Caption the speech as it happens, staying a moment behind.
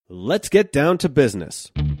Let's get down to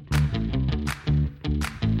business.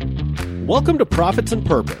 Welcome to Profits and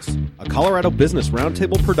Purpose, a Colorado Business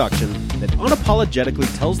Roundtable production that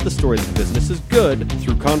unapologetically tells the story that business is good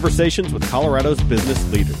through conversations with Colorado's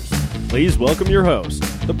business leaders. Please welcome your host,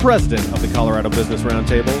 the president of the Colorado Business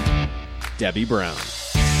Roundtable, Debbie Brown.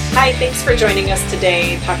 Hi, thanks for joining us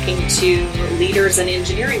today, talking to leaders in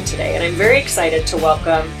engineering today. And I'm very excited to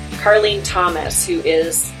welcome Carlene Thomas, who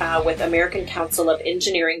is with American Council of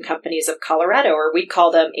Engineering Companies of Colorado, or we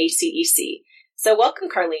call them ACEC. So welcome,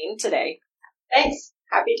 Carlene, today. Thanks.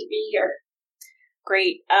 Happy to be here.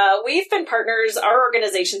 Great. We've been partners. Our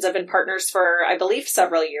organizations have been partners for, I believe,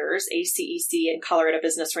 several years, ACEC and Colorado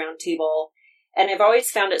Business Roundtable. And I've always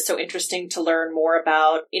found it so interesting to learn more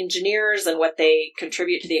about engineers and what they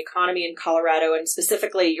contribute to the economy in Colorado, and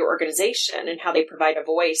specifically your organization and how they provide a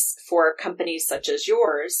voice for companies such as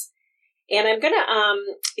yours. And I'm going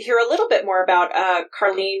to hear a little bit more about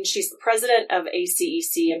Carlene. She's the president of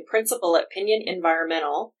ACEC and principal at Pinion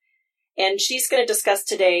Environmental. And she's going to discuss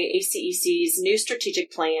today ACEC's new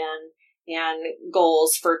strategic plan and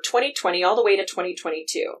goals for 2020 all the way to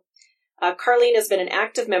 2022. Carlene has been an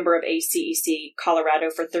active member of ACEC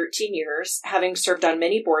Colorado for 13 years, having served on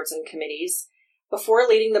many boards and committees before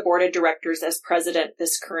leading the board of directors as president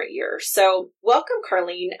this current year. So welcome,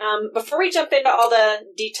 Carlene. Before we jump into all the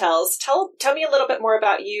details, tell me a little bit more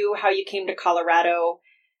about you, how you came to Colorado,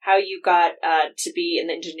 how you got to be in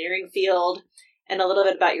the engineering field, and a little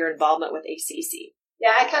bit about your involvement with ACEC.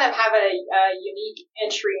 Yeah, I kind of have a unique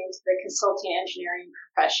entry into the consulting engineering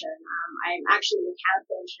profession. I'm actually a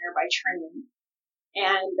mechanical engineer by training,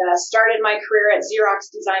 and started my career at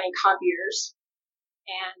Xerox designing copiers,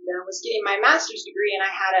 and was getting my master's degree, and I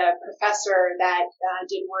had a professor that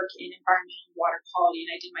did work in environmental water quality,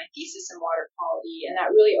 and I did my thesis in water quality, and that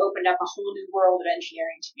really opened up a whole new world of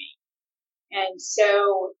engineering to me. And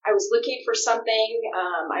so I was looking for something.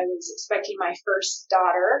 I was expecting my first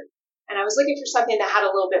daughter, and I was looking for something that had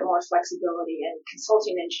a little bit more flexibility, and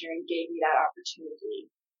consulting engineering gave me that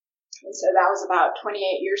opportunity. And so that was about 28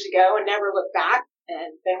 years ago, and never looked back,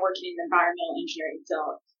 and been working in the environmental engineering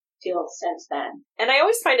field since then. And I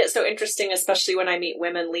always find it so interesting, especially when I meet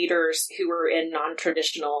women leaders who are in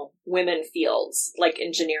non-traditional women fields like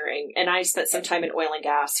engineering. And I spent some time in oil and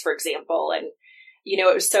gas, for example, and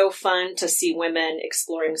it was so fun to see women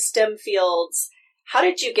exploring STEM fields. How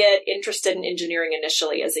did you get interested in engineering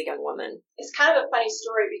initially as a young woman? It's kind of a funny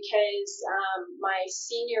story because my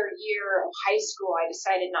senior year of high school, I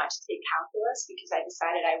decided not to take calculus because I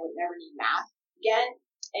decided I would never need math again.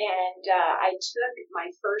 And I took my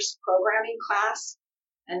first programming class,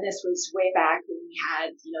 and this was way back when we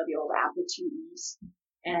had, the old Apple IIs,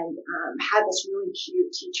 and had this really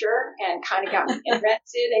cute teacher and kind of got me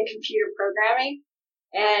interested in computer programming.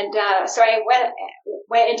 And so I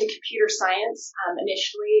went into computer science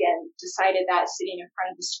initially, and decided that sitting in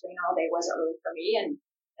front of the screen all day wasn't really for me.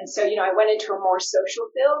 And so, I went into a more social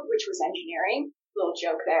field, which was engineering. Little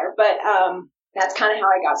joke there. But that's kind of how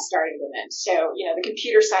I got started in it. So, the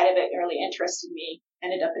computer side of it really interested me.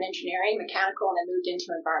 Ended up in engineering, mechanical, and then moved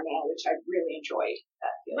into environmental, which I really enjoyed.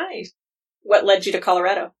 Nice. What led you to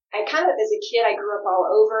Colorado? I kind of, as a kid, I grew up all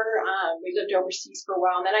over. We lived overseas for a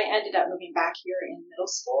while, and then I ended up moving back here in middle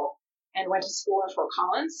school and went to school in Fort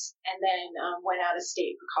Collins, and then went out of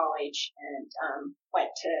state for college and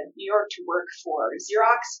went to New York to work for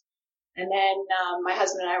Xerox. And then my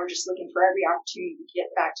husband and I were just looking for every opportunity to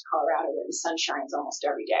get back to Colorado where the sun shines almost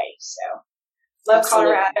every day. So love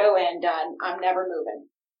Absolutely. Colorado, and I'm never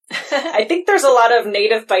moving. I think there's a lot of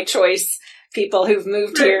native by choice people who've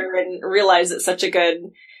moved here and realize it's such a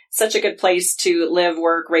good place to live,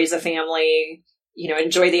 work, raise a family,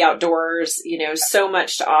 enjoy the outdoors, so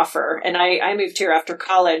much to offer. And I moved here after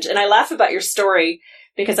college, and I laugh about your story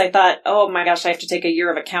because I thought, oh my gosh, I have to take a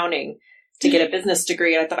year of accounting to get a business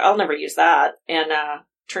degree. And I thought, I'll never use that. And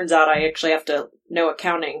turns out I actually have to know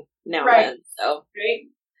accounting now and then. So great.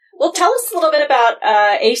 Well, tell us a little bit about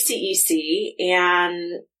ACEC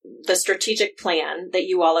and the strategic plan that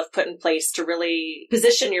you all have put in place to really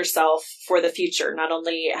position yourself for the future. Not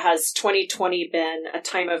only has 2020 been a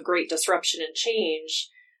time of great disruption and change,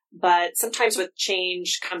 but sometimes with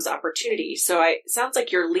change comes opportunity. So it sounds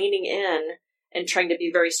like you're leaning in and trying to be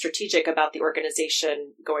very strategic about the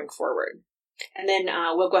organization going forward. And then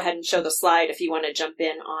we'll go ahead and show the slide if you want to jump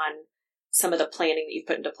in on some of the planning that you've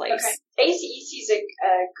put into place. Okay. ACEC is a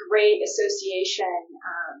great association.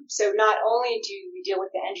 So not only do we deal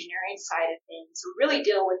with the engineering side of things, we really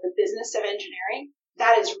deal with the business of engineering.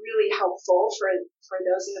 That is really helpful for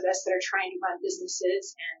those of us that are trying to run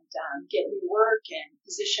businesses and get new work and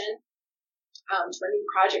position for new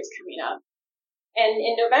projects coming up. And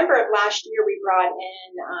in November of last year, we brought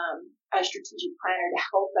in a strategic planner to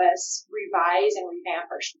help us revise and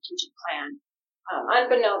revamp our strategic plan.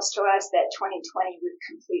 Unbeknownst to us that 2020 would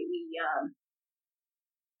completely,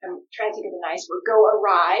 I'm trying to think of a nice word, go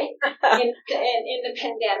awry in the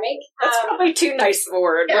pandemic. That's probably too nice of a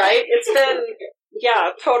word, right? It's been,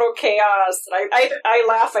 total chaos. I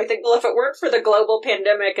laugh. I think, well, if it weren't for the global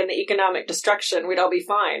pandemic and the economic destruction, we'd all be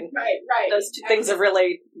fine. Right. Those two things have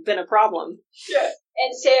really been a problem. Yeah.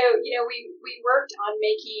 And so, we worked on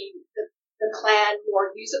making the plan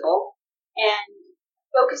more usable and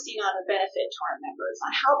focusing on the benefit to our members,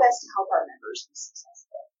 on how best to help our members be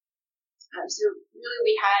successful. So really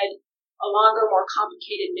we had a longer, more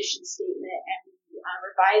complicated mission statement, and we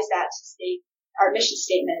revised that to state our mission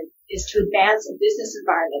statement is to advance a business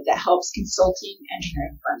environment that helps consulting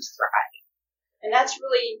engineering firms thrive. And that's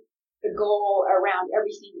really the goal around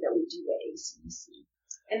everything that we do at ACEC.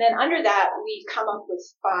 And then under that, we've come up with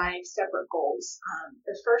 5 separate goals.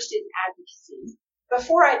 The first is advocacy.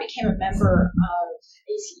 Before I became a member of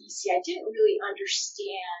ACEC, I didn't really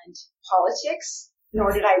understand politics,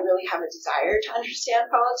 nor did I really have a desire to understand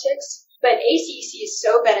politics. But ACEC is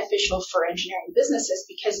so beneficial for engineering businesses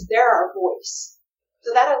because they're our voice.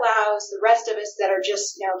 So that allows the rest of us that are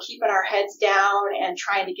just, keeping our heads down and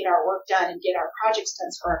trying to get our work done and get our projects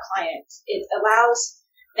done for our clients. It allows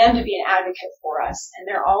them to be an advocate for us. And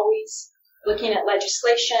they're always looking at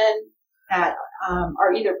legislation that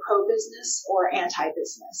are either pro-business or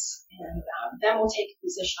anti-business. And then we'll take a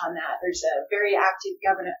position on that. There's a very active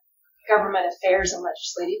government affairs and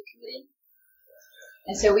legislative committee.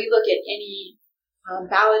 And so we look at any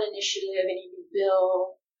ballot initiative, any new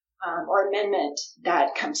bill or amendment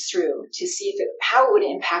that comes through to see how it would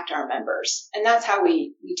impact our members. And that's how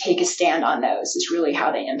we take a stand on those, is really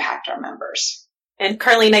how they impact our members. And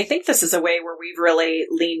Carlene, I think this is a way where we've really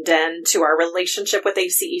leaned into our relationship with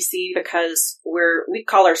ACEC because we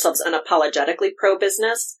call ourselves unapologetically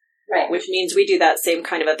pro-business, right? Which means we do that same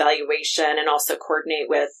kind of evaluation and also coordinate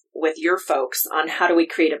with your folks on how do we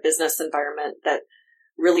create a business environment that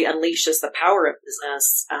really unleashes the power of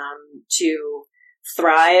business to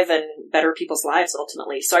thrive and better people's lives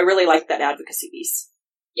ultimately. So I really like that advocacy piece.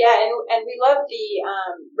 Yeah, and we love the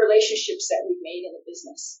relationships that we've made in the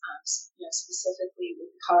business, specifically with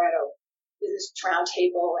the Colorado Business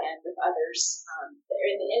Roundtable and with others that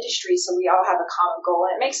are in the industry. So we all have a common goal,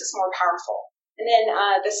 and it makes us more powerful. And then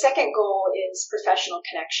the second goal is professional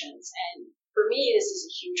connections. And for me, this is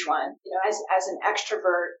a huge one. As an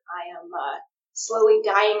extrovert, I am slowly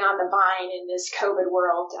dying on the vine in this COVID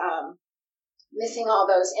world, missing all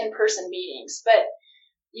those in-person meetings. But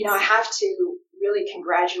I have to really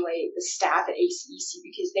congratulate the staff at ACEC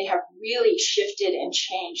because they have really shifted and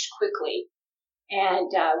changed quickly. And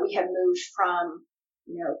we have moved from,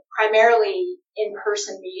 primarily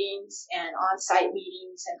in-person meetings and on-site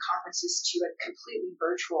meetings and conferences to a completely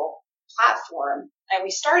virtual platform. And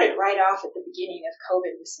we started right off at the beginning of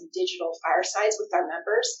COVID with some digital firesides with our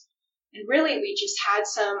members. And really, we just had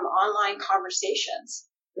some online conversations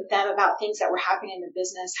with them about things that were happening in the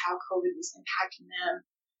business, how COVID was impacting them,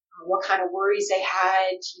 what kind of worries they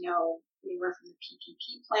had, anywhere from the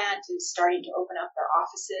PPP plan to starting to open up their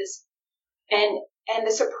offices. And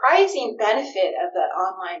the surprising benefit of the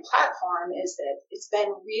online platform is that it's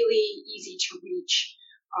been really easy to reach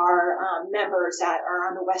our members that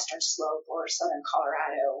are on the Western Slope or Southern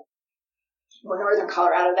Colorado or Northern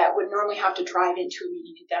Colorado that would normally have to drive into a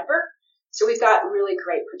meeting in Denver. So we've got really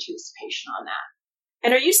great participation on that.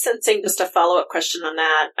 And are you sensing, just a follow-up question on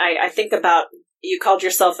that, I think about, you called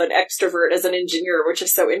yourself an extrovert as an engineer, which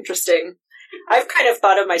is so interesting. I've kind of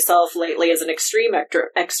thought of myself lately as an extreme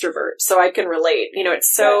extrovert, so I can relate.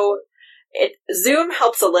 Zoom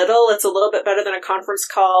helps a little. It's a little bit better than a conference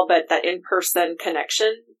call, but that in-person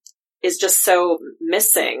connection is just so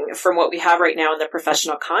missing from what we have right now in the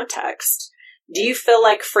professional context. Do you feel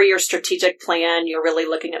like for your strategic plan, you're really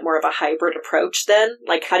looking at more of a hybrid approach then?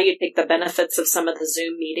 Like, how do you take the benefits of some of the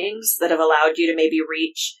Zoom meetings that have allowed you to maybe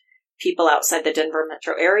reach people outside the Denver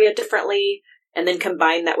metro area differently, and then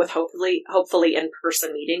combine that with hopefully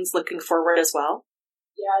in-person meetings looking forward as well?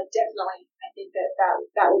 Yeah, definitely. I think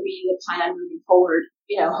that will be the plan moving forward.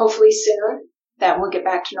 Hopefully soon that we'll get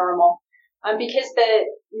back to normal. Because the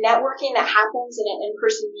networking that happens in an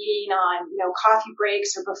in-person meeting on, coffee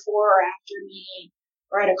breaks or before or after a meeting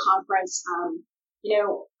or at a conference,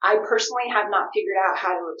 I personally have not figured out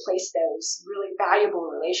how to replace those really valuable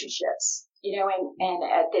relationships. And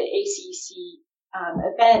at the ACEC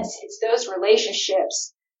events, it's those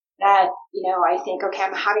relationships that, I think, okay,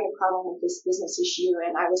 I'm having a problem with this business issue,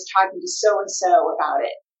 and I was talking to so-and-so about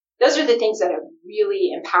it. those are the things that have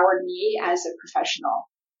really empowered me as a professional,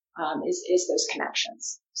 is those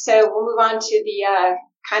connections. So we'll move on to the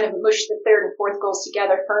kind of mush the third and fourth goals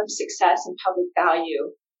together: firm success and public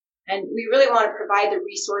value. And we really want to provide the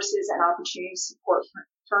resources and opportunities to support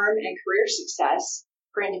firm and career success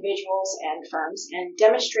for individuals and firms, and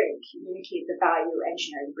demonstrate and communicate the value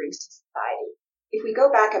engineering brings to society. If we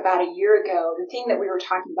go back about a year ago, the thing that we were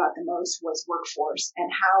talking about the most was workforce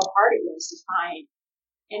and how hard it was to find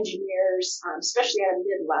engineers, especially at a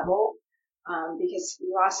mid-level, because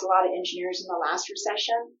we lost a lot of engineers in the last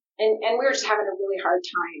recession. And we were just having a really hard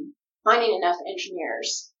time finding enough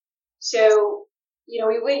engineers. So,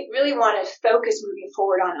 we really want to focus moving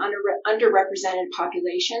forward on underrepresented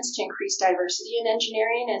populations to increase diversity in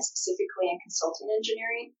engineering, and specifically in consulting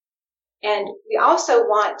engineering. And we also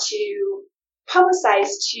want to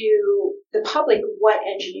publicize to the public what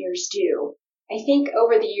engineers do. I think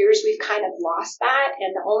over the years we've kind of lost that,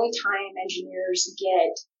 and the only time engineers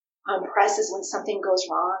get press is when something goes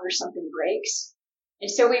wrong or something breaks. And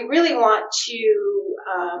so we really want to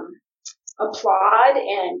applaud,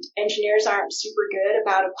 and engineers aren't super good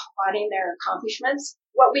about applauding their accomplishments,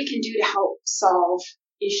 what we can do to help solve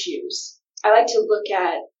issues. I like to look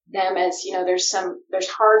at them as, there's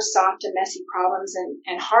hard, soft, and messy problems,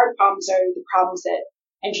 and hard problems are the problems that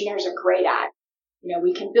engineers are great at.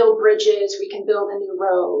 We can build bridges, we can build a new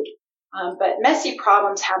road, but messy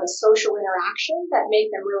problems have a social interaction that make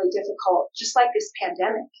them really difficult, just like this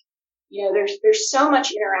pandemic. There's so much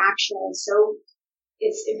interaction, and so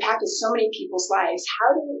it's impacted so many people's lives. How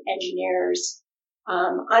do engineers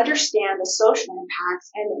understand the social impacts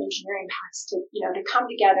and the engineering impacts to come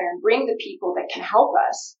together and bring the people that can help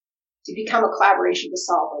us to become a collaboration to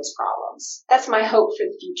solve those problems? That's my hope for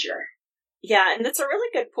the future. Yeah, and that's a really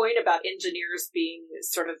good point about engineers being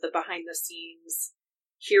sort of the behind the scenes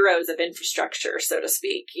heroes of infrastructure, so to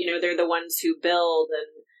speak. They're the ones who build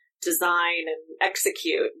and design and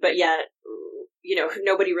execute, but yet,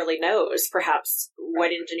 nobody really knows perhaps what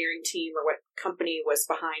engineering team or what company was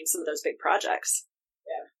behind some of those big projects.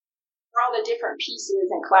 Yeah. For all the different pieces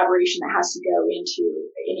and collaboration that has to go into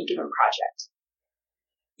any given project.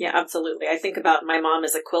 Yeah, absolutely. I think about my mom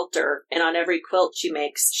as a quilter, and on every quilt she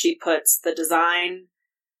makes, she puts the design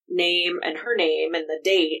name and her name and the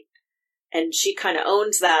date, and she kind of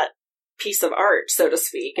owns that piece of art, so to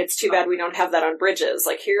speak. It's too bad we don't have that on bridges.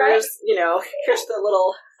 Like here's the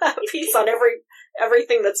little piece on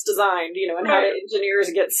everything that's designed, and how do engineers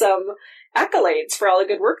get some accolades for all the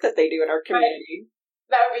good work that they do in our community.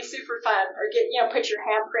 That would be super fun. Or put your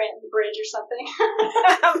handprint in the bridge or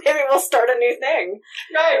something. Maybe we'll start a new thing.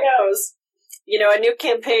 Right. Who knows? A new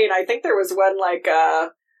campaign. I think there was one like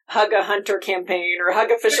Hug a Hunter campaign or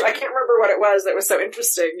Hug a Fisher. I can't remember what it was. That was so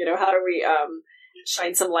interesting. How do we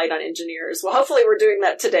shine some light on engineers? Well, hopefully we're doing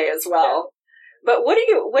that today as well. But what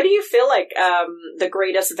do you feel like the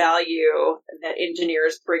greatest value that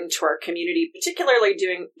engineers bring to our community, particularly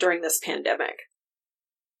during this pandemic?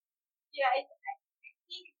 Yeah, I think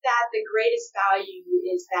that the greatest value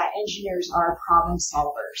is that engineers are problem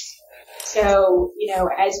solvers. So,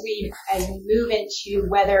 as we move into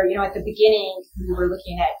whether, at the beginning we were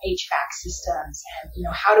looking at HVAC systems and,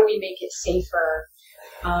 how do we make it safer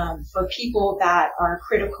for people that are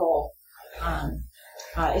critical,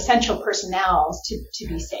 essential personnel to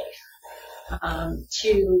be safe.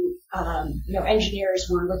 Engineers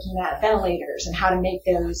were looking at ventilators and how to make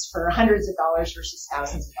those for hundreds of dollars versus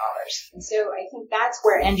thousands of dollars. And so I think that's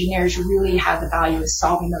where engineers really have the value of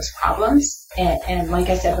solving those problems. And like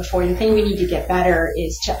I said before, the thing we need to get better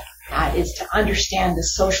is to understand the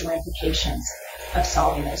social implications of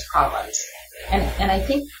solving those problems. And I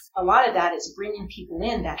think a lot of that is bringing people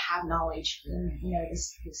in that have knowledge in,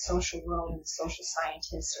 the social world and the social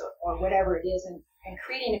scientists or whatever it is, and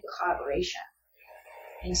creating a collaboration.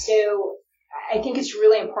 And so I think it's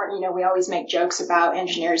really important, we always make jokes about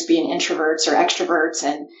engineers being introverts or extroverts.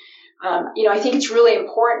 And, I think it's really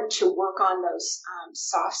important to work on those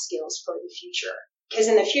soft skills for the future. Because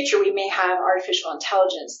in the future, we may have artificial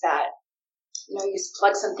intelligence that, you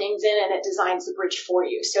plug some things in and it designs the bridge for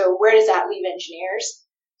you. So where does that leave engineers?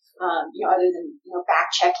 Other than, back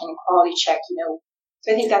checking and quality check, so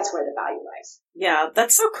I think that's where the value lies. Yeah,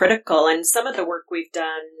 that's so critical. And some of the work we've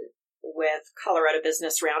done with Colorado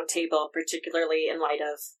Business Roundtable, particularly in light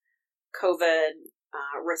of COVID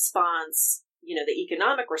response, the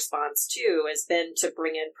economic response too, has been to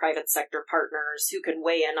bring in private sector partners who can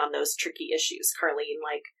weigh in on those tricky issues. Carlene,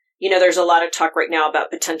 there's a lot of talk right now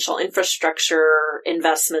about potential infrastructure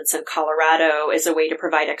investments in Colorado as a way to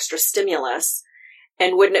provide extra stimulus.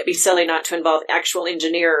 And wouldn't it be silly not to involve actual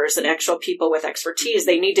engineers and actual people with expertise?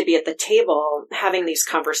 They need to be at the table having these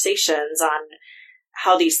conversations on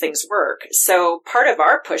how these things work. So part of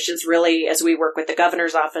our push is really, as we work with the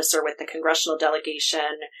governor's office or with the congressional delegation,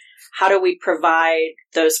 how do we provide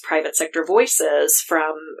those private sector voices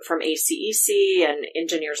from ACEC and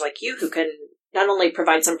engineers like you who can not only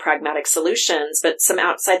provide some pragmatic solutions, but some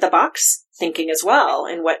outside the box thinking as well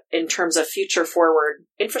in terms of future forward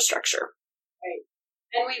infrastructure. Right.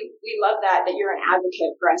 And we love that you're an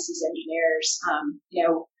advocate for us as engineers.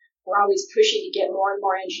 We're always pushing to get more and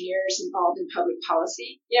more engineers involved in public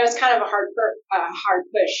policy. It's kind of a hard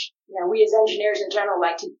push. We as engineers in general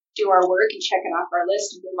like to do our work and check it off our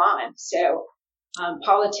list and move on. So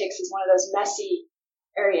politics is one of those messy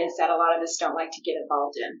areas that a lot of us don't like to get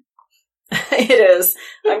involved in. It is.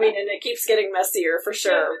 I mean, and it keeps getting messier for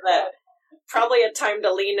sure, but probably a time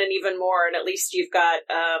to lean in even more. And at least you've got,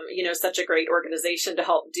 such a great organization to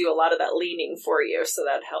help do a lot of that leaning for you. So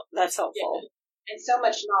that's helpful. Yeah. And so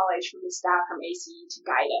much knowledge from the staff from ACE to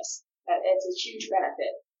guide us. It's a huge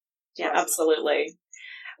benefit. Yeah, absolutely.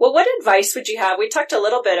 Well, what advice would you have? We talked a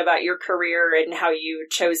little bit about your career and how you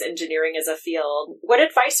chose engineering as a field. What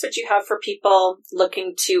advice would you have for people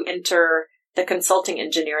looking to enter the consulting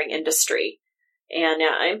engineering industry? And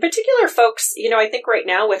in particular, folks, I think right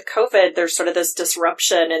now with COVID, there's sort of this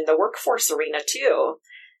disruption in the workforce arena too.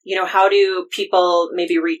 How do people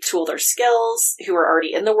maybe retool their skills who are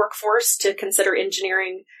already in the workforce to consider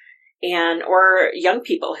engineering, or young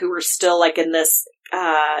people who are still like in this,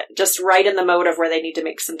 just right in the mode of where they need to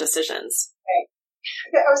make some decisions?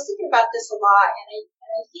 Right. I was thinking about this a lot, and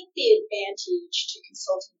I think the advantage to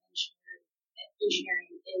consulting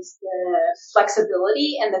engineering is the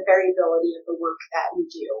flexibility and the variability of the work that we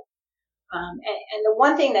do. And the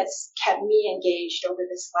one thing that's kept me engaged over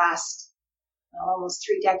this last almost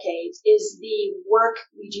 3 decades is the work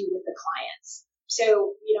we do with the clients.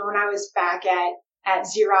 So, when I was back at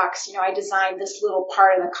Xerox, I designed this little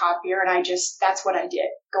part of the copier and that's what I did.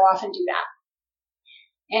 Go off and do that.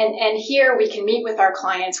 And here we can meet with our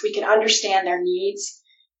clients. We can understand their needs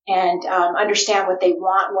and understand what they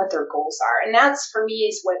want and what their goals are. And that's, for me,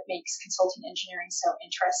 is what makes consulting engineering so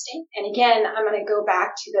interesting. And again, I'm going to go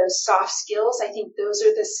back to those soft skills. I think those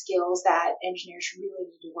are the skills that engineers really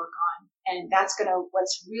need to work on. And that's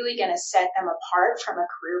what's really going to set them apart from a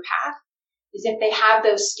career path is if they have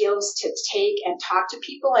those skills to take and talk to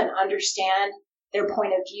people and understand their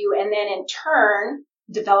point of view, and then in turn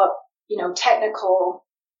develop, technical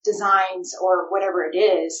designs or whatever it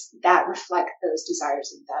is that reflect those desires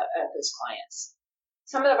of those clients.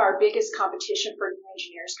 Some of our biggest competition for new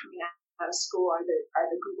engineers coming out of school are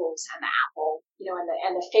the Googles and the Apple,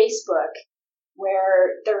 and the Facebook,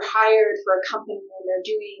 where they're hired for a company and they're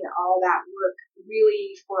doing all that work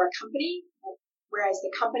really for a company, whereas the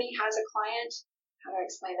company has a client. How do I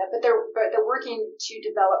explain that? But they're working to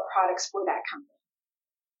develop products for that company.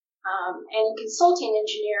 And in consulting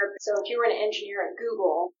engineer, so if you were an engineer at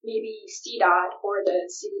Google, maybe CDOT or the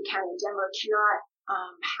City County of Denver cannot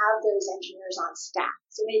have those engineers on staff.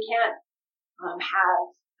 So they can't have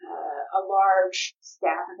a large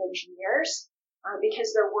staff of engineers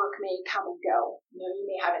because their work may come and go. You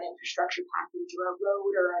may have an infrastructure package or a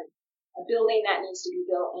road or a building that needs to be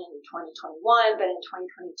built in 2021, but in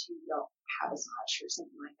 2022 you don't have as much or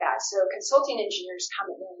something like that. So consulting engineers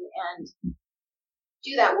come in and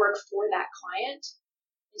do that work for that client.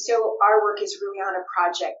 And so our work is really on a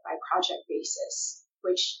project by project basis,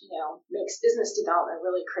 which, makes business development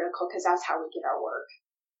really critical because that's how we get our work.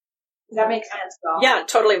 Does that make sense, Bill? Yeah,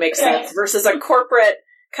 totally makes sense. Versus a corporate,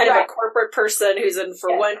 kind of a corporate person who's in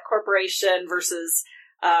for one corporation versus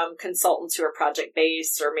consultants who are project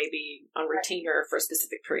based or maybe on retainer for a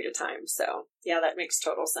specific period of time. So yeah, that makes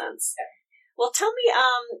total sense. Yeah. Well, tell me,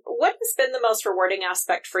 what has been the most rewarding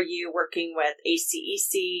aspect for you working with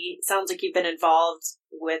ACEC? Sounds like you've been involved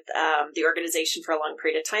with the organization for a long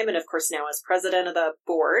period of time, and of course now as president of the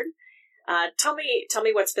board. Tell me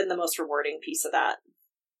what's been the most rewarding piece of that.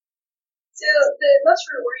 So the most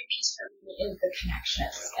rewarding piece for me is the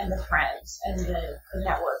connections and the friends and the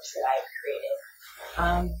networks that I've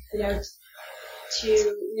created. To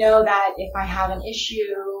know that if I have an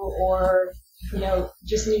issue or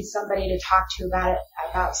just need somebody to talk to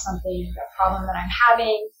about something, a problem that I'm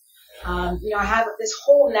having. I have this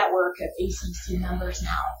whole network of ACEC members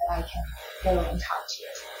now that I can go and talk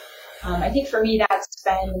to. I think for me that's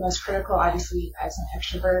been the most critical. Obviously, as an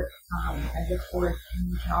extrovert, I look forward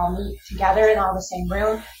and we can all meet together in all the same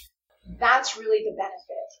room. That's really the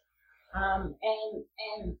benefit.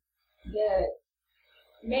 And the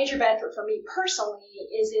major benefit for me personally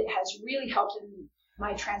is it has really helped in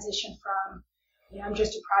my transition from I'm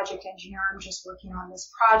just a project engineer. I'm just working on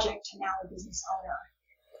this project to now a business owner.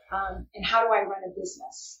 And how do I run a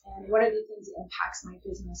business? And what are the things that impacts my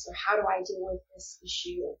business? Or how do I deal with this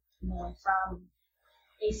issue? From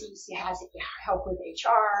ACEC has help with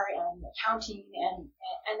HR and accounting,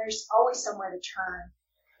 and there's always somewhere to turn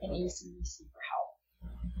in ACEC for help.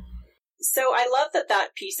 So I love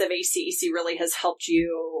that piece of ACEC really has helped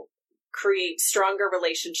you create stronger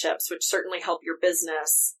relationships, which certainly help your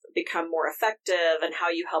business become more effective, and how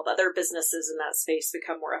you help other businesses in that space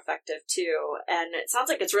become more effective too. And it sounds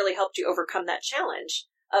like it's really helped you overcome that challenge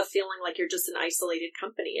of feeling like you're just an isolated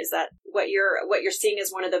company. Is that what you're seeing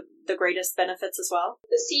as one of the greatest benefits as well?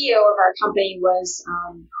 The CEO of our company was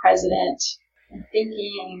president, I'm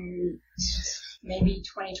thinking maybe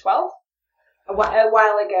 2012, a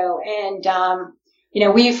while ago. And,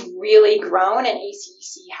 we've really grown, and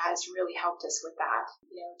ACEC has really helped us with that,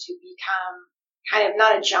 to become kind of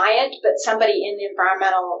not a giant, but somebody in the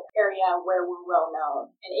environmental area where we're well known.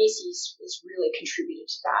 And ACEC has really contributed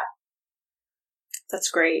to that. That's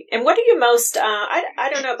great. And what do you most, I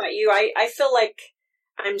don't know about you, I feel like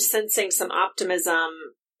I'm sensing some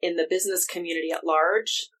optimism in the business community at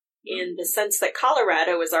large, in the sense that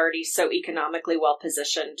Colorado is already so economically well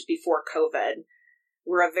positioned before COVID.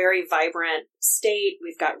 We're a very vibrant state.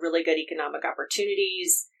 We've got really good economic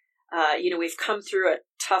opportunities. We've come through a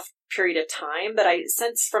tough period of time, but I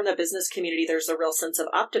sense from the business community, there's a real sense of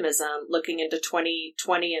optimism looking into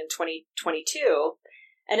 2020 and 2022.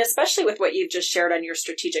 And especially with what you've just shared on your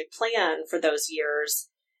strategic plan for those years,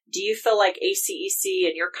 do you feel like ACEC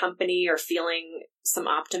and your company are feeling some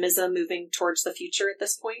optimism moving towards the future at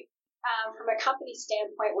this point? From a company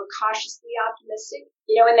standpoint, we're cautiously optimistic.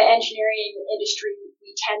 In the engineering industry,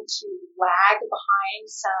 we tend to lag behind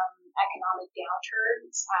some economic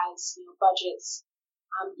downturns as budgets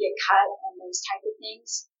get cut and those type of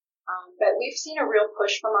things. But we've seen a real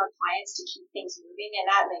push from our clients to keep things moving, and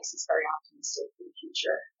that makes us very optimistic for the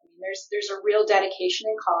future. I mean, there's a real dedication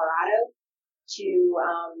in Colorado to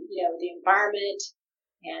the environment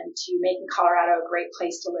and to making Colorado a great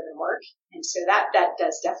place to live and work. And so that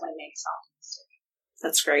does definitely make us optimistic.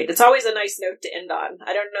 That's great. It's always a nice note to end on.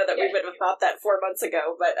 I don't know that we would have thought that 4 months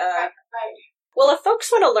ago, but right. Well, if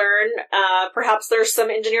folks want to learn, perhaps there's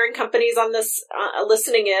some engineering companies on this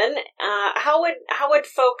listening in. How would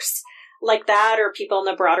folks like that, or people in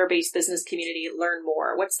the broader based business community, learn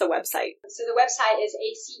more? What's the website? So the website is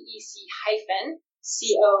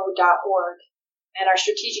acec-co.org. And our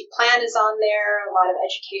strategic plan is on there. A lot of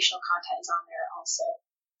educational content is on there also.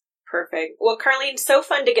 Perfect. Well, Carlene, so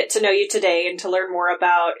fun to get to know you today and to learn more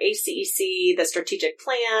about ACEC, the strategic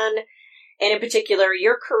plan, and in particular,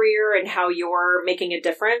 your career and how you're making a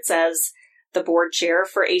difference as the board chair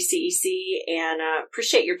for ACEC. And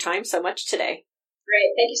appreciate your time so much today.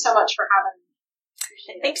 Great. Thank you so much for having me.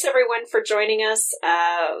 Thanks, everyone, for joining us.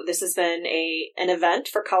 This has been an event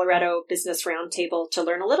for Colorado Business Roundtable to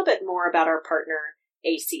learn a little bit more about our partner,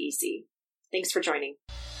 ACEC. Thanks for joining.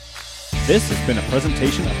 This has been a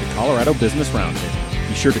presentation of the Colorado Business Roundtable.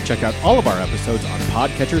 Be sure to check out all of our episodes on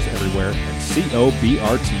podcatchers everywhere at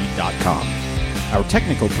cobrt.com. Our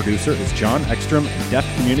technical producer is John Ekstrom at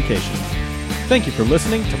Deft Communications. Thank you for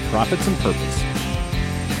listening to Profits and Purpose.